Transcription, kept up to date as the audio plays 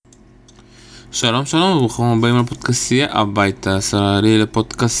שלום שלום וברוכים הבאים לפודקאסטייה הביתה הישראלי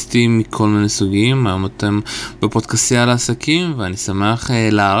לפודקאסטים מכל מיני סוגים. היום אתם בפודקאסטייה על העסקים ואני שמח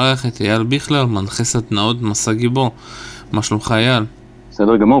לארח את אייל ביכלר, מנחה סדנאות מסע גיבור. מה שלומך אייל?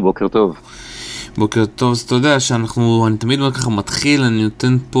 בסדר גמור, בוקר טוב. בוקר טוב. אז אתה יודע אני תמיד ככה מתחיל, אני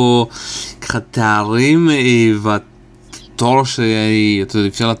נותן פה ככה תארים והתואר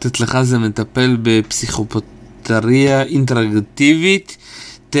שאפשר לתת לך זה מטפל בפסיכותרפיה אינטגרטיבית,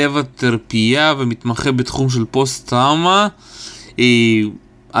 טבע תרפיה ומתמחה בתחום של פוסט טראומה.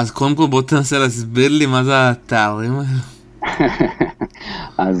 אז קודם כל בוא תנסה להסביר לי מה זה התארים האלה.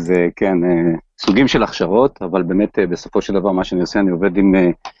 אז כן, סוגים של הכשרות, אבל באמת בסופו של דבר מה שאני עושה, אני עובד עם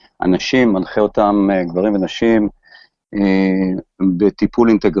אנשים, מנחה אותם, גברים ונשים, בטיפול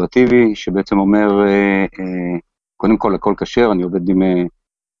אינטגרטיבי, שבעצם אומר, קודם כל הכל כשר, אני עובד עם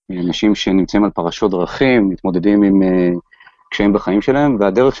אנשים שנמצאים על פרשות דרכים, מתמודדים עם קשיים בחיים שלהם,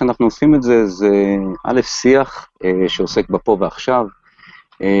 והדרך שאנחנו עושים את זה, זה א', שיח שעוסק בפה ועכשיו,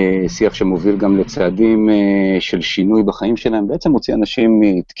 שיח שמוביל גם לצעדים של שינוי בחיים שלהם, בעצם מוציא אנשים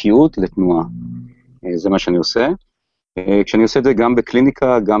מתקיעות לתנועה, זה מה שאני עושה. כשאני עושה את זה גם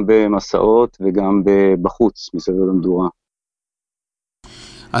בקליניקה, גם במסעות וגם בחוץ, מסביב למדורה.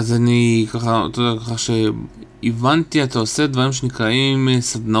 אז אני ככה, אתה יודע, ככה שהבנתי, אתה עושה דברים שנקראים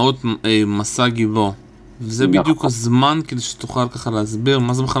סדנאות מסע גיבור. וזה בדיוק הזמן כדי שתוכל ככה להסביר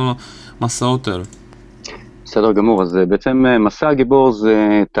מה זה בכלל מסעות האלה. בסדר גמור, אז בעצם מסע הגיבור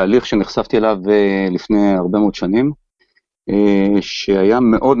זה תהליך שנחשפתי אליו לפני הרבה מאוד שנים, שהיה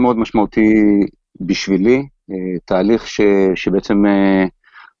מאוד מאוד משמעותי בשבילי, תהליך שבעצם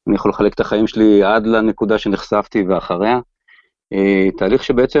אני יכול לחלק את החיים שלי עד לנקודה שנחשפתי ואחריה, תהליך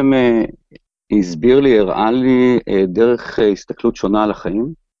שבעצם הסביר לי, הראה לי דרך הסתכלות שונה על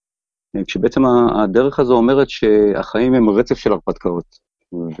החיים, כשבעצם הדרך הזו אומרת שהחיים הם רצף של הרפתקאות,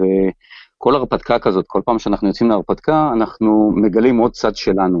 וכל הרפתקה כזאת, כל פעם שאנחנו יוצאים להרפתקה, אנחנו מגלים עוד צד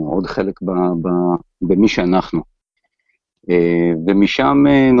שלנו, עוד חלק במי שאנחנו. ומשם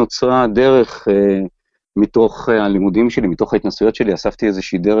נוצרה דרך, מתוך הלימודים שלי, מתוך ההתנסויות שלי, אספתי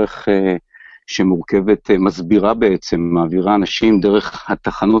איזושהי דרך שמורכבת, מסבירה בעצם, מעבירה אנשים דרך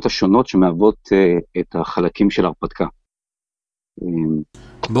התחנות השונות שמעבות את החלקים של ההרפתקה.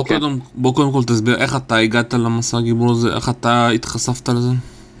 בוא קודם כל תסביר איך אתה הגעת למסע הגיבור הזה, איך אתה התחשפת לזה?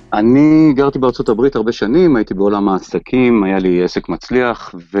 אני גרתי בארצות הברית הרבה שנים, הייתי בעולם העסקים, היה לי עסק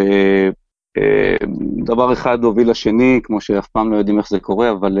מצליח, ודבר אחד הוביל לשני, כמו שאף פעם לא יודעים איך זה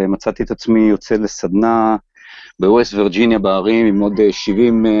קורה, אבל מצאתי את עצמי יוצא לסדנה בווסט וירג'יניה בערים, עם עוד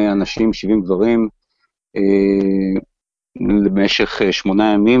 70 אנשים, 70 גברים, למשך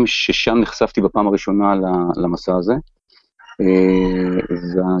 8 ימים, ששם נחשפתי בפעם הראשונה למסע הזה.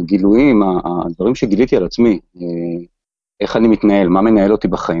 והגילויים, הדברים שגיליתי על עצמי, איך אני מתנהל, מה מנהל אותי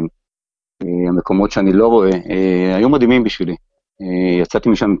בחיים, המקומות שאני לא רואה, היו מדהימים בשבילי. יצאתי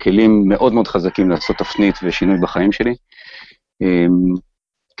משם עם כלים מאוד מאוד חזקים לעשות תפנית ושינוי בחיים שלי.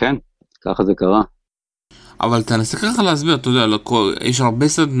 כן, ככה זה קרה. אבל תנסה ככה להסביר, אתה יודע, יש הרבה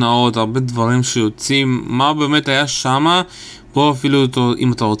סדנאות, הרבה דברים שיוצאים, מה באמת היה שמה, פה אפילו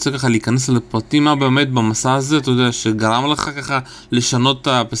אם אתה רוצה ככה להיכנס לפרטים, מה באמת במסע הזה, אתה יודע, שגרם לך ככה לשנות את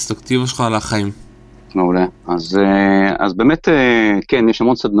הפרספקטיבה שלך על החיים. מעולה. אז באמת, כן, יש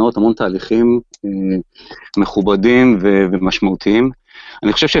המון סדנאות, המון תהליכים מכובדים ומשמעותיים.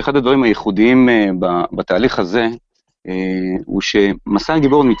 אני חושב שאחד הדברים הייחודיים בתהליך הזה, הוא שמסע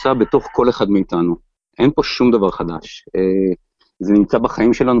הגיבור נמצא בתוך כל אחד מאיתנו. אין פה שום דבר חדש. זה נמצא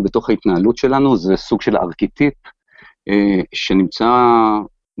בחיים שלנו, בתוך ההתנהלות שלנו, זה סוג של ארכיטיפ, שנמצא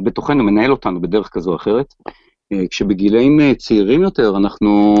בתוכנו, מנהל אותנו בדרך כזו או אחרת. כשבגילאים צעירים יותר,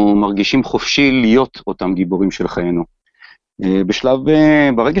 אנחנו מרגישים חופשי להיות אותם גיבורים של חיינו.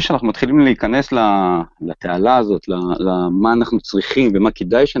 ברגע שאנחנו מתחילים להיכנס לתעלה הזאת, למה אנחנו צריכים ומה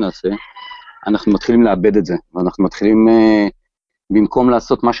כדאי שנעשה, אנחנו מתחילים לאבד את זה, ואנחנו מתחילים, במקום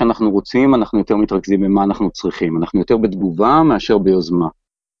לעשות מה שאנחנו רוצים, אנחנו יותר מתרכזים במה אנחנו צריכים, אנחנו יותר בתגובה מאשר ביוזמה.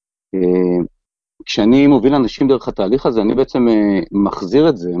 כשאני מוביל אנשים דרך התהליך הזה, אני בעצם מחזיר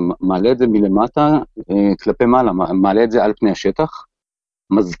את זה, מעלה את זה מלמטה כלפי מעלה, מעלה את זה על פני השטח,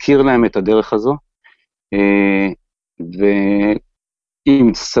 מזכיר להם את הדרך הזו,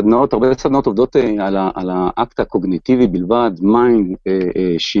 ועם סדנאות, הרבה סדנאות עובדות על האקט הקוגניטיבי בלבד, מיינד,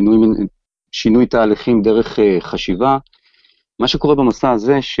 שינוי תהליכים דרך חשיבה. מה שקורה במסע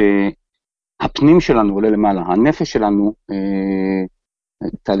הזה, שהפנים שלנו עולה למעלה, הנפש שלנו,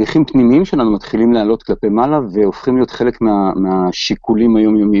 תהליכים פנימיים שלנו מתחילים לעלות כלפי מעלה, והופכים להיות חלק מהשיקולים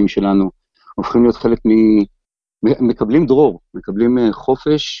היומיומיים שלנו, הופכים להיות חלק מקבלים דרור, מקבלים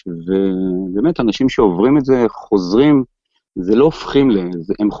חופש, ובאמת אנשים שעוברים את זה חוזרים זה לא הופכים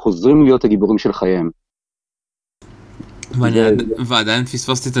הם חוזרים להיות הגיבורים של חייהם. ועדיין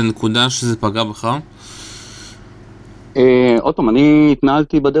פספסתי את הנקודה שזה פגע בך? עוד פעם, אני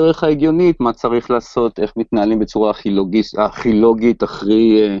התנהלתי בדרך ההגיונית, מה צריך לעשות, איך מתנהלים בצורה הכי לוגית,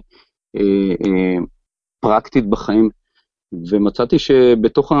 הכי פרקטית בחיים, ומצאתי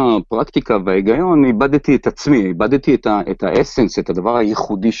שבתוך הפרקטיקה וההיגיון איבדתי את עצמי, איבדתי את האסנס, את הדבר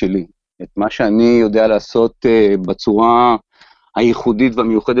הייחודי שלי, את מה שאני יודע לעשות בצורה הייחודית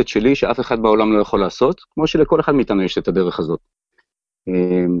והמיוחדת שלי, שאף אחד בעולם לא יכול לעשות, כמו שלכל אחד מאיתנו יש את הדרך הזאת.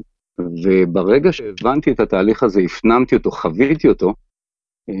 וברגע שהבנתי את התהליך הזה, הפנמתי אותו, חוויתי אותו,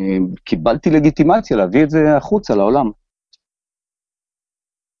 קיבלתי לגיטימציה להביא את זה החוצה לעולם.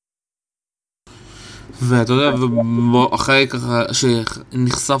 ואתה יודע, אחרי ככה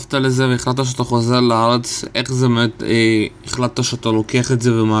שנחשפת לזה והחלטת שאתה חוזר לארץ, איך זה באמת החלטת שאתה לוקח את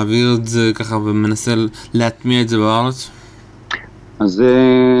זה ומעביר את זה ככה ומנסה להטמיע את זה בארץ? אז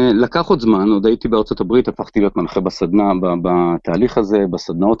לקח עוד זמן, עוד הייתי בארצות הברית, הפכתי להיות מנחה בסדנה, בתהליך הזה,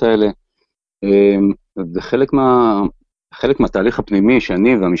 בסדנאות האלה, וחלק מהתהליך הפנימי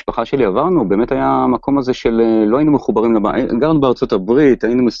שאני והמשפחה שלי עברנו, באמת היה המקום הזה של לא היינו מחוברים לבית, גרנו בארצות הברית,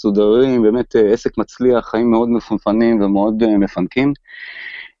 היינו מסודרים, באמת עסק מצליח, חיים מאוד מפונפנים ומאוד מפנקים,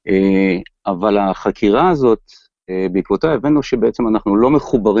 אבל החקירה הזאת, בעקבותיה הבאנו שבעצם אנחנו לא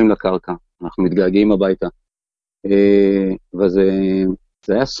מחוברים לקרקע, אנחנו מתגעגעים הביתה. וזה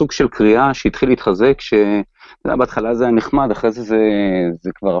היה סוג של קריאה שהתחיל להתחזק, בהתחלה זה היה נחמד, אחרי זה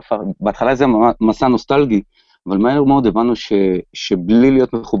כבר הפך, בהתחלה זה מסע נוסטלגי, אבל מהר מאוד הבנו שבלי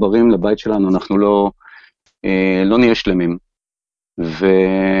להיות מחוברים לבית שלנו, אנחנו לא נהיה שלמים.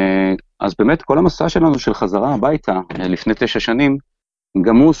 ואז באמת כל המסע שלנו של חזרה הביתה, לפני 9 שנים,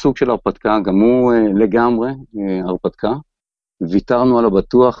 גם הוא סוג של הרפתקה, גם הוא לגמרי הרפתקה, ויתרנו על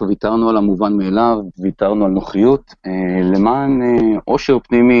הבטוח, ויתרנו על המובן מאליו, ויתרנו על נוחיות, למען עושר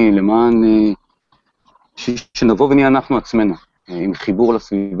פנימי, למען שנבוא ונהיה אנחנו עצמנו, עם חיבור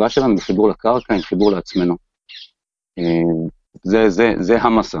לסביבה שלנו, עם חיבור לקרקע, עם חיבור לעצמנו. זה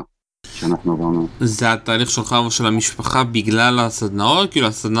המסע שאנחנו עברנו. זה התהליך שלך ושל המשפחה בגלל הסדנאות? כאילו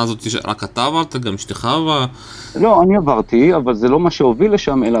הסדנה הזאת רק אתה עברת, גם אשתך עברה? לא, אני עברתי, אבל זה לא מה שהוביל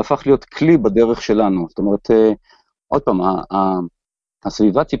לשם, אלא הפך להיות כלי בדרך שלנו. זאת אומרת, עוד פעם,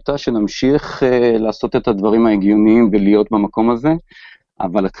 הסביבה ציפתה שנמשיך לעשות את הדברים ההגיוניים ולהיות במקום הזה,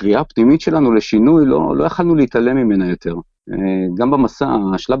 אבל הקריאה הפנימית שלנו לשינוי לא יכלנו להתעלם ממנה יותר. גם במסע,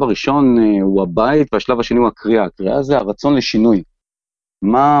 השלב הראשון הוא הבית, והשלב השני הוא הקריאה. הקריאה זה הרצון לשינוי.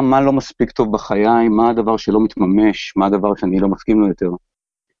 מה לא מספיק טוב בחיי, מה הדבר שלא מתממש, מה הדבר שאני לא מסכים לו יותר.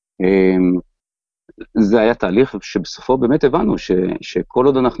 זה היה תהליך שבסופו באמת הבנו שכל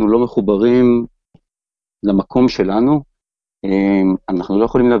עוד אנחנו לא מחוברים למקום שלנו, אנחנו לא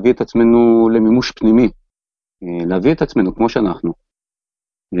יכולים להביא את עצמנו למימוש פנימי, להביא את עצמנו כמו שאנחנו.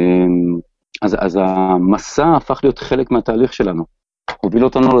 אז המסע הפך להיות חלק מהתהליך שלנו, הוביל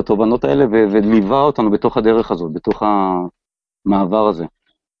אותנו לתובנות האלה וליווה אותנו בתוך הדרך הזאת, בתוך המעבר הזה.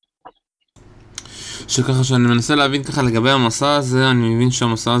 שככה שאני מנסה להבין ככה לגבי המסע הזה, אני מבין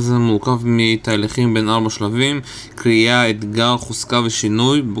שהמסע הזה מורכב מתהליכים בין 4 שלבים, קריאה, אתגר, חוזקה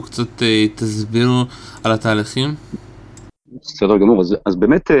ושינוי. בוא קצת תסביר על התהליכים. בסדר גמור, אז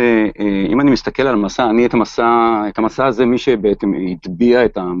באמת אם אני מסתכל על המסע, אני את המסע הזה, מי שבעצם הטביע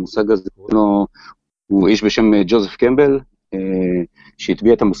את המושג הזה, הוא איש בשם ג'וזף קמפבל,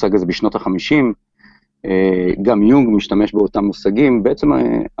 שהטביע את המושג הזה בשנות ה-50, גם יונג משתמש באותם מושגים. בעצם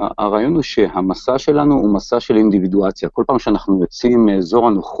הרעיון הוא שהמסע שלנו הוא מסע של אינדיבידואציה. כל פעם שאנחנו יוצאים מאזור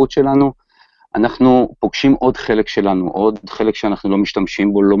הנוחות שלנו, אנחנו פוגשים עוד חלק שלנו, עוד חלק שאנחנו לא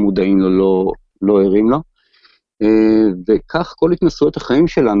משתמשים בו, לא מודעים לו, לא ערים לו, וכך כל התנסויות החיים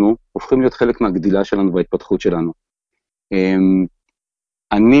שלנו הופכים להיות חלק מהגדילה שלנו וההתפתחות שלנו.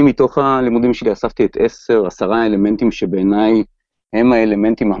 אני מתוך הלימודים שלי אספתי את 10 האלמנטים שבעיניי הם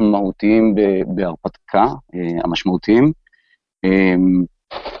האלמנטים המהותיים בהרפתקה, המשמעותיים,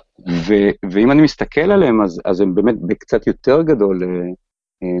 ואם אני מסתכל עליהם, אז הם באמת בקצת יותר גדול,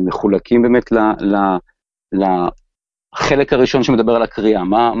 מחולקים באמת לחלק הראשון שמדבר על הקריאה,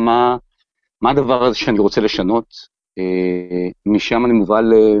 מה הדבר הזה שאני רוצה לשנות, משם אני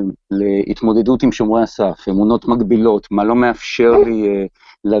מובל להתמודדות עם שומרי הסף, אמונות מגבילות, מה לא מאפשר לי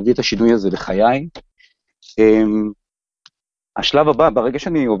להביא את השינוי הזה לחיי. השלב הבא, ברגע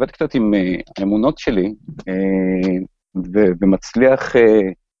שאני עובד קצת עם האמונות שלי, ומצליח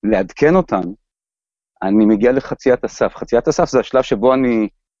לעדכן אותן, אני מגיע לחציית הסף. חציית הסף זה השלב שבו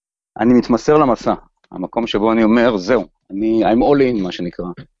אני מתמסר למסע, המקום שבו אני אומר, זהו, I'm all in, מה שנקרא.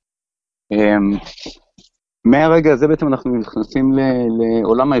 מהרגע הזה בעצם אנחנו נכנסים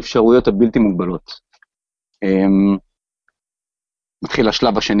לעולם האפשרויות הבלתי מוגבלות. מתחיל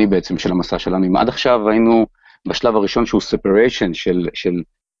השלב השני בעצם של המסע שלנו. אם עד עכשיו היינו בשלב הראשון שהוא separation של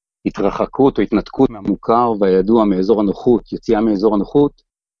התרחקות או התנתקות מהמוכר והידוע מאזור הנוחות, יציאה מאזור הנוחות,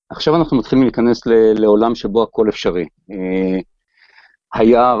 עכשיו אנחנו מתחילים להיכנס לעולם שבו הכל אפשרי.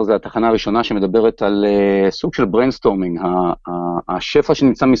 היער זה התחנה הראשונה שמדברת על סוג של בריינסטורמינג, השפע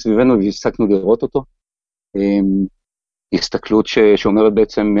שנמצא מסביבנו והפסקנו לראות אותו, הסתכלות שאומרת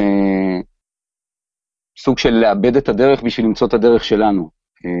בעצם סוג של לאבד את הדרך בשביל למצוא את הדרך שלנו,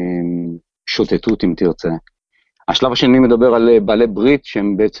 שוטטות אם תרצה. השלב השני מדבר על בעלי ברית,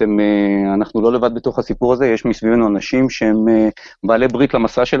 שהם בעצם, אנחנו לא לבד בתוך הסיפור הזה, יש מסביבנו אנשים שהם בעלי ברית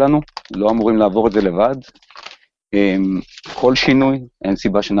למסע שלנו, לא אמורים לעבור את זה לבד, כל שינוי, אין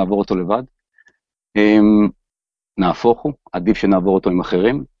סיבה שנעבור אותו לבד, נהפוך הוא, עדיף שנעבור אותו עם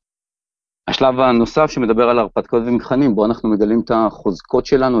אחרים. השלב הנוסף שמדבר על הרפתקאות ומבחנים, בו אנחנו מגלים את החוזקות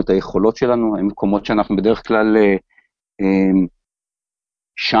שלנו, את היכולות שלנו, הם מקומות שאנחנו בדרך כלל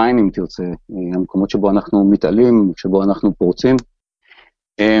שיין אם תרצה, המקומות שבו אנחנו מתעלים, שבו אנחנו פורצים,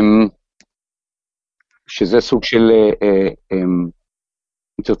 שזה סוג של,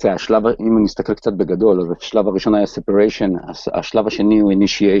 אם תרצה, השלב, אם נסתכל קצת בגדול, אז השלב הראשון היה separation, השלב השני הוא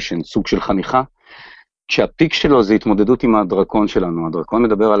initiation, סוג של חניכה, כשהפיק שלו זה התמודדות עם הדרקון שלנו, הדרקון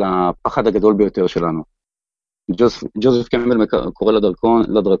מדבר על הפחד הגדול ביותר שלנו. ג'וזף קמפבל קורא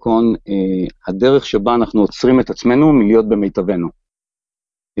לדרקון, הדרך שבה אנחנו עוצרים את עצמנו מלהיות במיטבנו.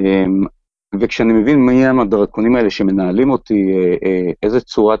 וכשאני מבין מי הם הדרקונים האלה שמנהלים אותי, איזה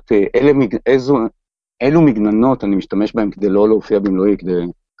צורת, אילו מגננות אני משתמש בהם כדי לא להופיע במלואי, כדי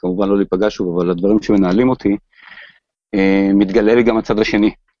כמובן לא להיפגע שוב, אבל הדברים שמנהלים אותי, מתגלה לי גם הצד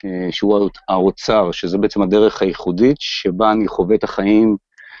השני, שהוא האוצר, שזה בעצם הדרך הייחודית שבה אני חווה את החיים,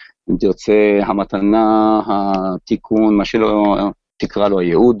 אם תרצה, המתנה, התיקון, מה שלא תקרא לו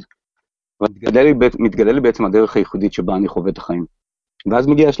הייעוד, ומתגלה לי בעצם הדרך הייחודית שבה אני חווה את החיים. ואז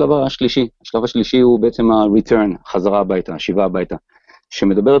מגיע השלב השלישי, השלב השלישי הוא בעצם ה-return, חזרה הביתה, השיבה הביתה,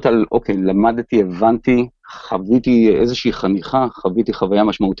 שמדברת על, אוקיי, למדתי, הבנתי, חוויתי איזושהי חניכה, חוויתי חוויה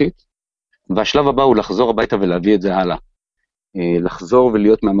משמעותית, והשלב הבא הוא לחזור הביתה ולהביא את זה הלאה. לחזור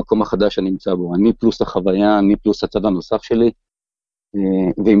ולהיות מהמקום החדש שאני נמצא בו, אני פלוס החוויה, אני פלוס הצד הנוסף שלי,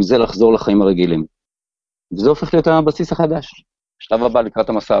 ועם זה לחזור לחיים הרגילים. וזה הופך להיות הבסיס החדש. שלב הבא לקראת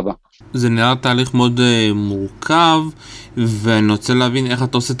המסע הבא. זה נראה תהליך מאוד מורכב, ואני רוצה להבין איך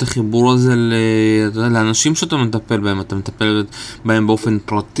אתה עושה את החיבור הזה לאנשים שאתה מטפל בהם. אתה מטפל בהם באופן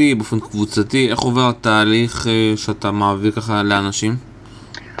פרטי, באופן קבוצתי, איך עובר התהליך שאתה מעביר ככה לאנשים?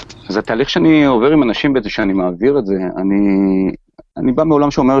 זה התהליך שאני עובר עם אנשים בזה שאני מעביר את זה. אני בא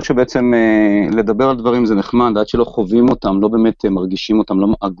מעולם שאומר שבעצם לדבר על דברים זה נחמד, עד שלא חווים אותם, לא באמת מרגישים אותם,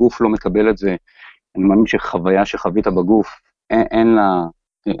 הגוף לא מקבל את זה. אני מאמין שחוויה שחווית בגוף, אין לה,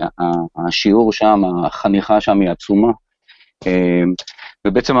 השיעור שם, החניכה שם היא עצומה,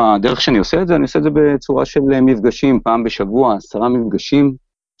 ובעצם הדרך שאני עושה את זה, אני עושה את זה בצורה של מפגשים, פעם בשבוע, 10 מפגשים,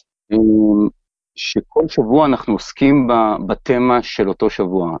 שכל שבוע אנחנו עוסקים בתמה של אותו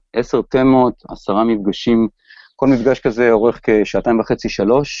שבוע, 10 תמות, 10 מפגשים, כל מפגש כזה אורך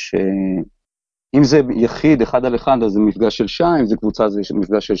כ2.5-3, אם זה יחיד, אחד על אחד, אז זה מפגש של שעה, אם זה קבוצה, זה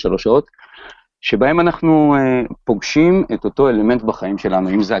מפגש של 3 שעות, שבהם אנחנו פוגשים את אותו אלמנט בחיים שלנו,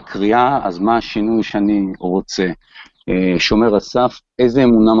 אם זה הקריאה, אז מה השינוי שאני רוצה, שומר הסף, איזה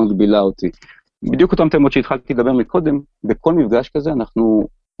אמונה מגבילה אותי. בדיוק אותם תמות שהתחלתי לדבר מקודם, בכל מפגש כזה אנחנו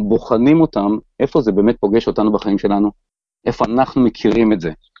בוחנים אותם, איפה זה באמת פוגש אותנו בחיים שלנו, איפה אנחנו מכירים את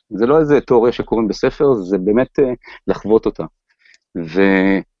זה. זה לא איזה תיאוריה שקוראים בספר, זה באמת לחוות אותה.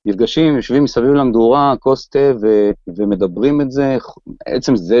 ומפגשים, יושבים מסביב למדורה, כוס תה, ומדברים את זה,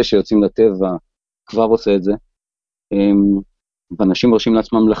 עצם זה שיוצאים לטבע, כבר עושה את זה, ואנשים מרשים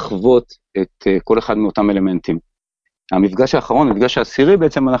לעצמם לחוות את כל אחד מאותם אלמנטים. המפגש האחרון, המפגש העשירי,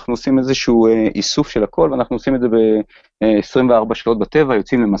 בעצם אנחנו עושים איזשהו איסוף של הכל, ואנחנו עושים את זה ב-24 שעות בטבע,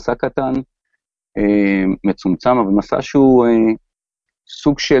 יוצאים למסע קטן, מצומצם, אבל מסע שהוא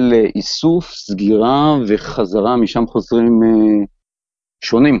סוג של איסוף, סגירה וחזרה, משם חוזרים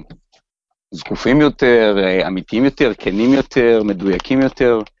שונים, זקופים יותר, אמיתיים יותר, כנים יותר, מדויקים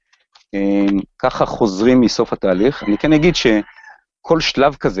יותר, ככה חוזרים מסוף התהליך. אני כן אגיד שכל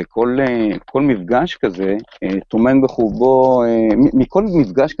שלב כזה, כל מפגש כזה, תומן בחובו, מכל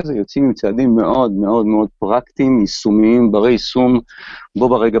מפגש כזה יוצאים עם צעדים מאוד מאוד מאוד פרקטיים, יישומיים, ברי יישום, בו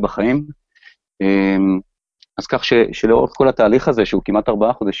ברגע בחיים. אז כך שלאורך כל התהליך הזה, שהוא כמעט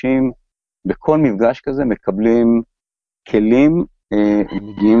 4 חודשים, בכל מפגש כזה מקבלים כלים,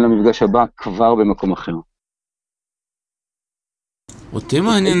 מגיעים למפגש הבא כבר במקום אחר. אותי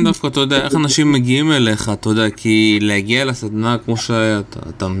מעניין דווקא, אתה יודע, איך אנשים מגיעים אליך, אתה יודע, כי להגיע לסדנה, כמו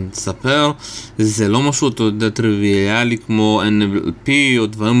שאתה מספר, זה לא משהו, אתה יודע, טריוויאלי כמו NLP או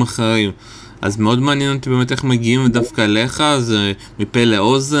דברים אחרים. אז מאוד מעניין אותי באמת איך מגיעים דווקא אליך, זה מפה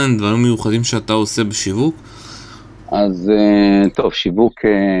לאוזן, דברים מיוחדים שאתה עושה בשיווק. אז טוב, שיווק,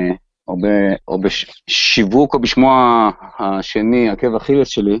 או בשיווק, או בשמו השני, עקב אכילס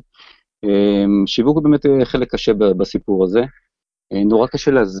שלי, שיווק הוא באמת חלק קשה בסיפור הזה. נורא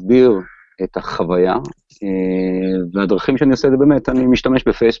קשה להסביר את החוויה, והדרכים שאני עושה את זה באמת, אני משתמש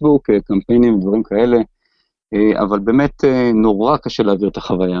בפייסבוק, קמפיינים ודברים כאלה, אבל באמת נורא קשה להעביר את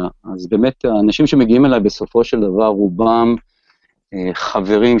החוויה. אז באמת האנשים שמגיעים אליי בסופו של דבר, רובם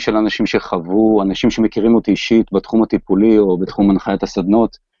חברים של אנשים שחוו, אנשים שמכירים אותי אישית בתחום הטיפולי או בתחום הנחיית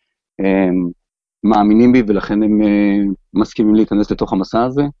הסדנות, מאמינים בי ולכן הם מסכימים להיכנס לתוך המסע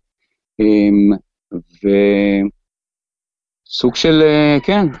הזה. סוג של,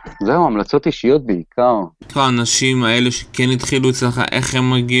 כן, זהו, המלצות אישיות בעיקר. האנשים האלה שכן התחילו אצלך, איך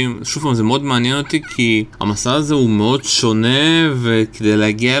הם מגיעים, שוב, זה מאוד מעניין אותי, כי המסע הזה הוא מאוד שונה, וכדי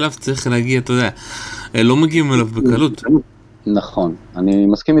להגיע אליו צריך להגיע, אתה יודע, לא מגיעים אליו בקלות. נכון, אני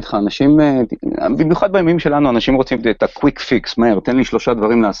מסכים איתך, אנשים, במיוחד בימים שלנו, אנשים רוצים את ה-quick fix, מהר, תן לי 3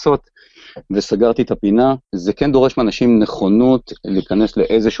 דברים לעשות, וסגרתי את הפינה. זה כן דורש מאנשים נכונות להיכנס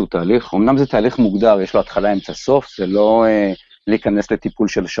לאיזשהו תהליך, אמנם זה תהליך מוגדר, יש לו התחלה, אמצע, סוף, זה לא להיכנס לטיפול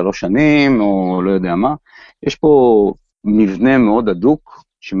של 3 שנים, או לא יודע מה. יש פה מבנה מאוד הדוק,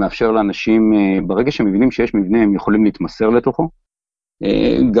 שמאפשר לאנשים, ברגע שהם מבינים שיש מבנה, הם יכולים להתמסר לתוכו.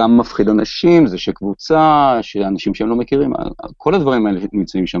 גם מפחיד אנשים, זה שקבוצה, שאנשים שהם לא מכירים, כל הדברים האלה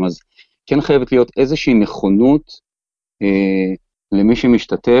נמצאים שם, אז כן חייבת להיות איזושהי נכונות, למי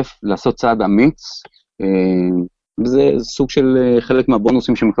שמשתתף, לעשות צעד אמיץ, וזה סוג של חלק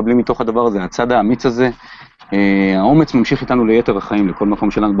מהבונוסים שמקבלים מתוך הדבר הזה, הצעד האמיץ הזה, האומץ ממשיך איתנו ליתר החיים, לכל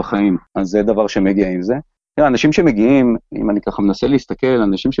מקום שלנו בחיים, אז זה דבר שמגיע עם זה. אנשים שמגיעים, אם אני ככה מנסה להסתכל,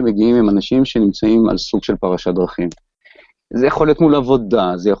 אנשים שמגיעים הם אנשים שנמצאים על סוג של פרשת דרכים. זה יכול להיות מול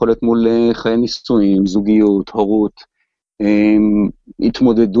עבודה, זה יכול להיות מול חיי נישואים, זוגיות, הורות,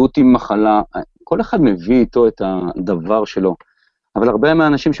 התמודדות עם מחלה, כל אחד מביא איתו את הדבר שלו. אבל הרבה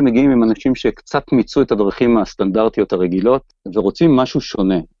מהאנשים שמגיעים הם אנשים שקצת מיצו את הדרכים הסטנדרטיות הרגילות, ורוצים משהו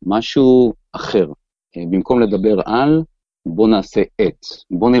שונה, משהו אחר. במקום לדבר על, בוא נעשה את,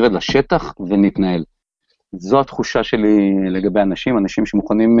 בוא נרד לשטח ונתנהל. זו התחושה שלי לגבי אנשים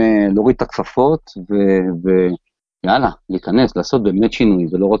שמוכנים להוריד את הכפפות, ויאללה, להיכנס, לעשות באמת שינוי,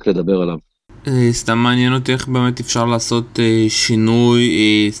 ולא רק לדבר עליו. סתם מעניין אותי איך באמת אפשר לעשות שינוי,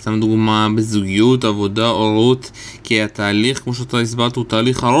 סתם דוגמה בזוגיות, עבודה, הורות, כי התהליך, כמו שאתה הסברת, הוא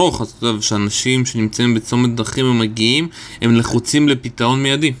תהליך ארוך, אז אתה יודע, שאנשים שנמצאים בצומת דרכים ומגיעים, הם לחוצים לפתרון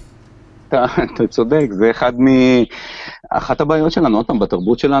מיידי. אתה צודק, זה אחת הבעיות שלנו, עוד פעם,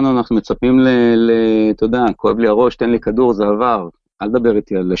 בתרבות שלנו אנחנו מצפים אתה יודע, כואב לי הראש, תן לי כדור, זה עבר, אל דבר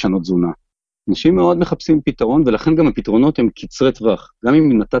איתי על לשנות תזונה. אנשים מאוד מחפשים פתרון, ולכן גם הפתרונות הם קצרי טווח. גם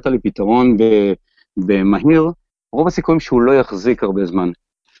אם נתת לי פתרון במהיר, רוב הסיכויים שהוא לא יחזיק הרבה זמן.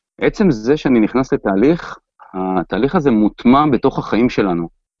 עצם זה שאני נכנס לתהליך, התהליך הזה מוטמע בתוך החיים שלנו.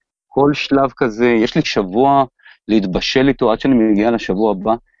 כל שלב כזה, יש לי שבוע להתבשל איתו עד שאני מגיע לשבוע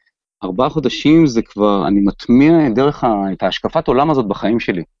הבא. 4 חודשים זה כבר, אני מטמיע דרך את ההשקפת עולם הזאת בחיים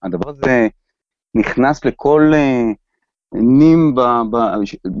שלי. הדבר הזה נכנס לכל נים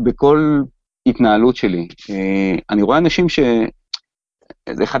בכל התנהלות שלי. אני רואה אנשים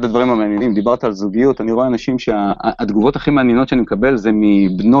זה אחד הדברים המעניינים, דיברת על זוגיות, אני רואה אנשים שהתגובות הכי מעניינות שאני מקבל זה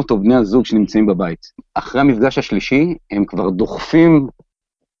מבנות או בני הזוג שנמצאים בבית. אחרי המפגש השלישי, הם כבר דוחפים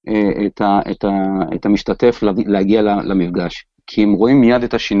את המשתתף להגיע למפגש, כי הם רואים מיד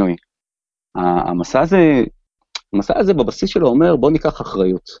את השינוי. המסע הזה בבסיס שלו אומר, בוא ניקח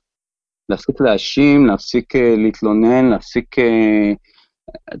אחריות. להפסיק להאשים, להפסיק להתלונן, להפסיק,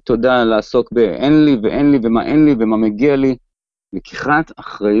 אתה יודע, לעסוק באין לי ואין לי ומה אין לי ומה מגיע לי. לקיחת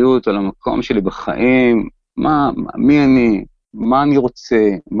אחריות על המקום שלי בחיים, מי אני, מה אני רוצה,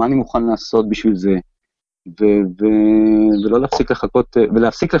 מה אני מוכן לעשות בשביל זה, ולא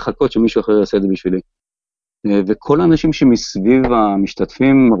להפסיק לחכות שמישהו אחר יעשה את זה בשבילי. וכל האנשים שמסביב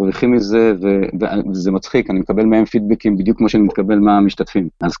המשתתפים מרוויחים מזה, וזה מצחיק, אני מקבל מהם פידבקים בדיוק כמו שאני מתקבל מהמשתתפים.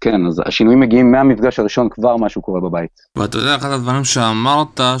 אז כן, אז השינויים מגיעים מהמפגש הראשון, כבר משהו קורה בבית. ואתה יודע, אחד הדברים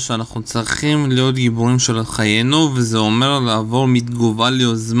שאמרת, שאנחנו צריכים להיות גיבורים של חיינו, וזה אומר לעבור מתגובה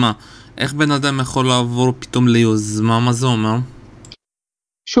ליוזמה. איך בן אדם יכול לעבור פתאום ליוזמה? מה זה אומר?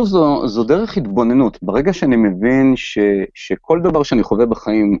 שוב, זו דרך התבוננות. ברגע שאני מבין שכל דבר שאני חווה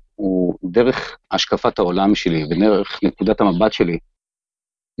בחיים הוא דרך השקפת העולם שלי ודרך נקודת המבט שלי,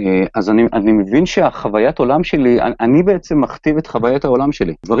 אז אני מבין שהחוויית עולם שלי, אני בעצם מכתיב את חוויית העולם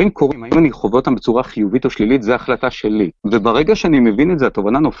שלי. דברים קורים, האם אני חווה אותם בצורה חיובית או שלילית, זה החלטה שלי. וברגע שאני מבין את זה,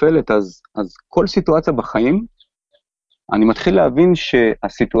 התובנה נופלת, אז כל סיטואציה בחיים, אני מתחיל להבין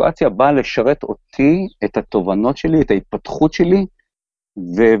שהסיטואציה באה לשרת אותי, את התובנות שלי, את ההתפתחות שלי,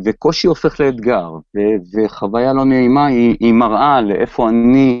 וקושי הופך לאתגר, וחוויה לא נעימה היא מראה לאיפה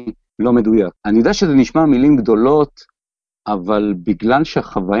אני לא מדויק. אני יודע שזה נשמע מילים גדולות, אבל בגלל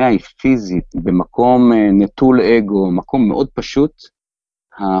שהחוויה היא פיזית, במקום נטול אגו, מקום מאוד פשוט,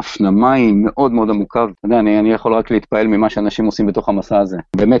 ההפנמה היא מאוד מאוד עמוקה. אתה יודע, אני יכול רק להתפעל ממה שאנשים עושים בתוך המסע הזה.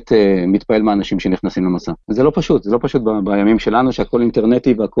 באמת מתפעל מהאנשים שנכנסים למסע. זה לא פשוט, זה לא פשוט בימים שלנו, שהכל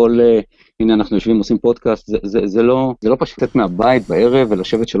אינטרנטי והכל, הנה אנחנו יושבים ועושים פודקאסט, זה לא פשוט לצאת מהבית בערב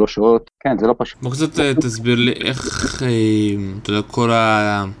ולשבת 3 שעות. כן, זה לא פשוט. בוא קצת תסביר לי איך, אתה יודע, כל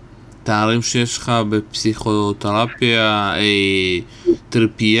התארים שיש לך בפסיכותרפיה,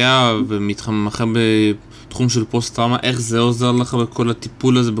 תרפיה ומתמחה בתחום של פוסט טראומה, איך זה עוזר לך בכל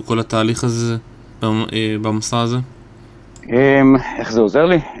הטיפול הזה, בכל התהליך הזה, במסע הזה? איך זה עוזר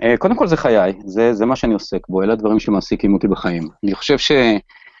לי? קודם כל זה חיי, זה מה שאני עוסק בו, אלה הדברים שמעסיקים אותי בחיים.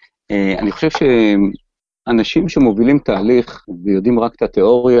 אני חושב שאנשים שמובילים תהליך ויודעים רק את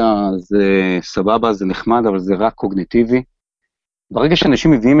התיאוריה, זה סבבה, זה נחמד, אבל זה רק קוגניטיבי. ברגע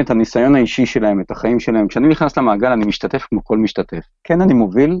שאנשים מביאים את הניסיון האישי שלהם, את החיים שלהם, כשאני נכנס למעגל אני משתתף כמו כל משתתף. כן, אני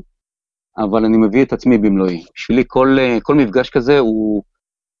מוביל, אבל אני מביא את עצמי במלואי. בשבילי כל מפגש כזה הוא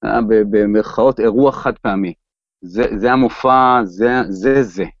במרכאות אירוע חד פעמי. זה המופע,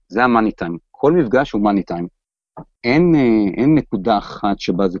 זה המאני טיים. כל מפגש הוא מאני טיים. אין נקודה אחת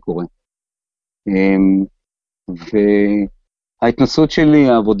שבה זה קורה. וההתנסות שלי,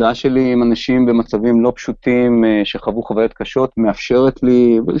 העבודה שלי עם אנשים במצבים לא פשוטים, שחוו חוויות קשות, מאפשרת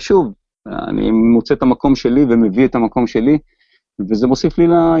לי, ושוב, אני מוצא את המקום שלי ומביא את המקום שלי, וזה מוסיף לי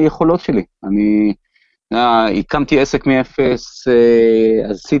ליכולות שלי. אני הקמתי עסק מאפס,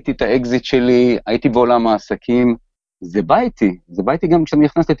 עשיתי את האקזיט שלי, הייתי בעולם העסקים, זה בא איתי גם כשאני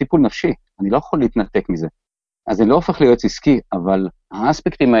נכנס לטיפול נפשי, אני לא יכול להתנתק מזה. אז אני לא הופך להיות עסקי, אבל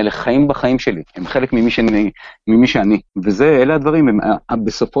האספקטים האלה חיים בחיים שלי, הם חלק ממי שאני, אלה הדברים,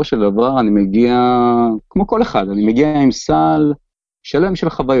 בסופו של דבר אני מגיע, כמו כל אחד, אני מגיע עם סל שלם של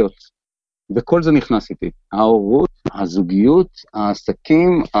חוויות, וכל זה נכנס איתי, ההורות, הזוגיות,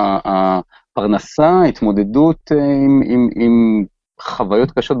 העסקים, הפרנסה, ההתמודדות עם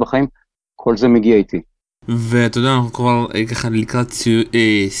חוויות קשות בחיים, כל זה מגיע איתי. ואתה יודע, אנחנו כבר ככה לקראת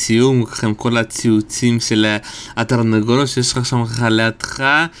סיום, ככה עם כל הציוצים של התרנגולות שיש לך שם ככה לידך,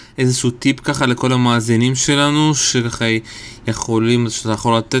 איזשהו טיפ ככה לכל המאזינים שלנו, שככה יכולים, שאתה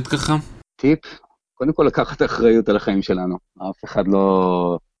יכול לתת ככה? טיפ? קודם כל לקחת אחריות על החיים שלנו.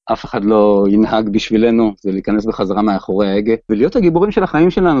 אף אחד לא ינהג בשבילנו, זה להיכנס בחזרה מאחורי ההגה, ולהיות הגיבורים של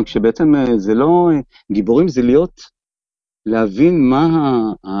החיים שלנו, כשבעצם זה לא, גיבורים זה להבין מה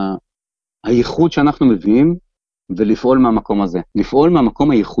הייחוד שאנחנו מביאים, ולפעול מהמקום הזה. לפעול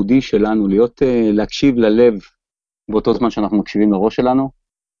מהמקום הייחודי שלנו, להקשיב ללב באותו זמן שאנחנו מקשיבים לראש שלנו,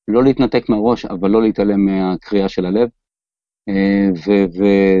 לא להתנתק מהראש, אבל לא להתעלם מהקריאה של הלב.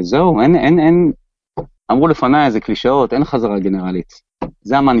 וזהו, אמרו לפניי, זה קלישאות, אין חזרה גנרלית.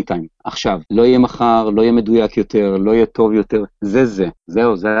 זה המאני טיים. עכשיו, לא יהיה מחר, לא יהיה מדויק יותר, לא יהיה טוב יותר,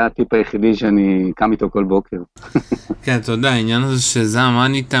 זהו, זה הטיפ היחידי שאני קם איתו כל בוקר. כן, אתה יודע, העניין הזה שזה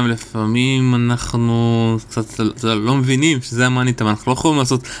המאני טיים, לפעמים אנחנו קצת לא מבינים שזה המאני טיים, אנחנו לא יכולים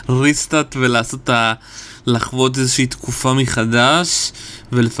לעשות ריסטאט ולעשות לחוות איזושהי תקופה מחדש,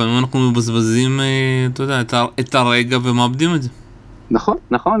 ולפעמים אנחנו מבזבזים, אתה יודע, את הרגע ומאבדים את זה.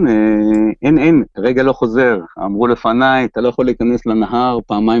 נכון, אין, רגע לא חוזר, אמרו לפניי, אתה לא יכול להיכנס לנהר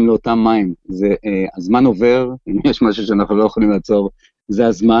פעמיים לאותם מים, הזמן עובר, אם יש משהו שאנחנו לא יכולים לעצור, זה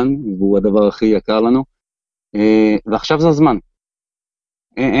הזמן, והוא הדבר הכי יקר לנו, ועכשיו זה הזמן,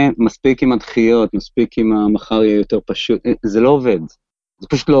 מספיק עם הדחיות, מספיק עם המחר יהיה יותר פשוט, זה לא עובד, זה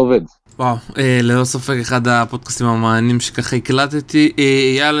פשוט לא עובד. וואו, ללא ספק אחד הפודקאסטים המעניינים שככה הקלטתי.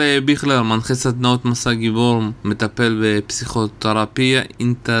 אייל ביכלר, מנחה סדנאות מסע גיבור, מטפל בפסיכותרפיה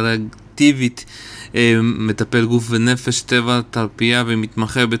אינטגרטיבית, מטפל גוף ונפש, טבע, תרפיה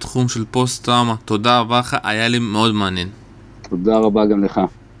ומתמחה בתחום של פוסט טראומה. תודה רבה לך, היה לי מאוד מעניין. תודה רבה גם לך.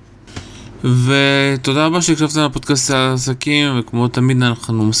 ותודה רבה שהקשבתם לפודקאסט העסקים, וכמו תמיד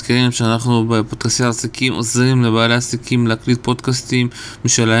אנחנו מזכירים שאנחנו בפודקאסט העסקים עוזרים לבעלי עסקים להקליט פודקאסטים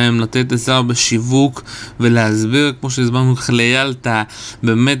משלהם, לתת עזר בשיווק ולהסביר, כמו שהסברנו לך לאייל,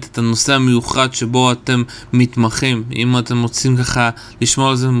 באמת את הנושא המיוחד שבו אתם מתמחים. אם אתם רוצים ככה לשמוע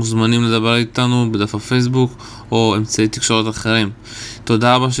על זה, מוזמנים לדבר איתנו בדף הפייסבוק או אמצעי תקשורת אחרים.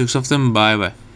 תודה רבה שהקשבתם, ביי ביי.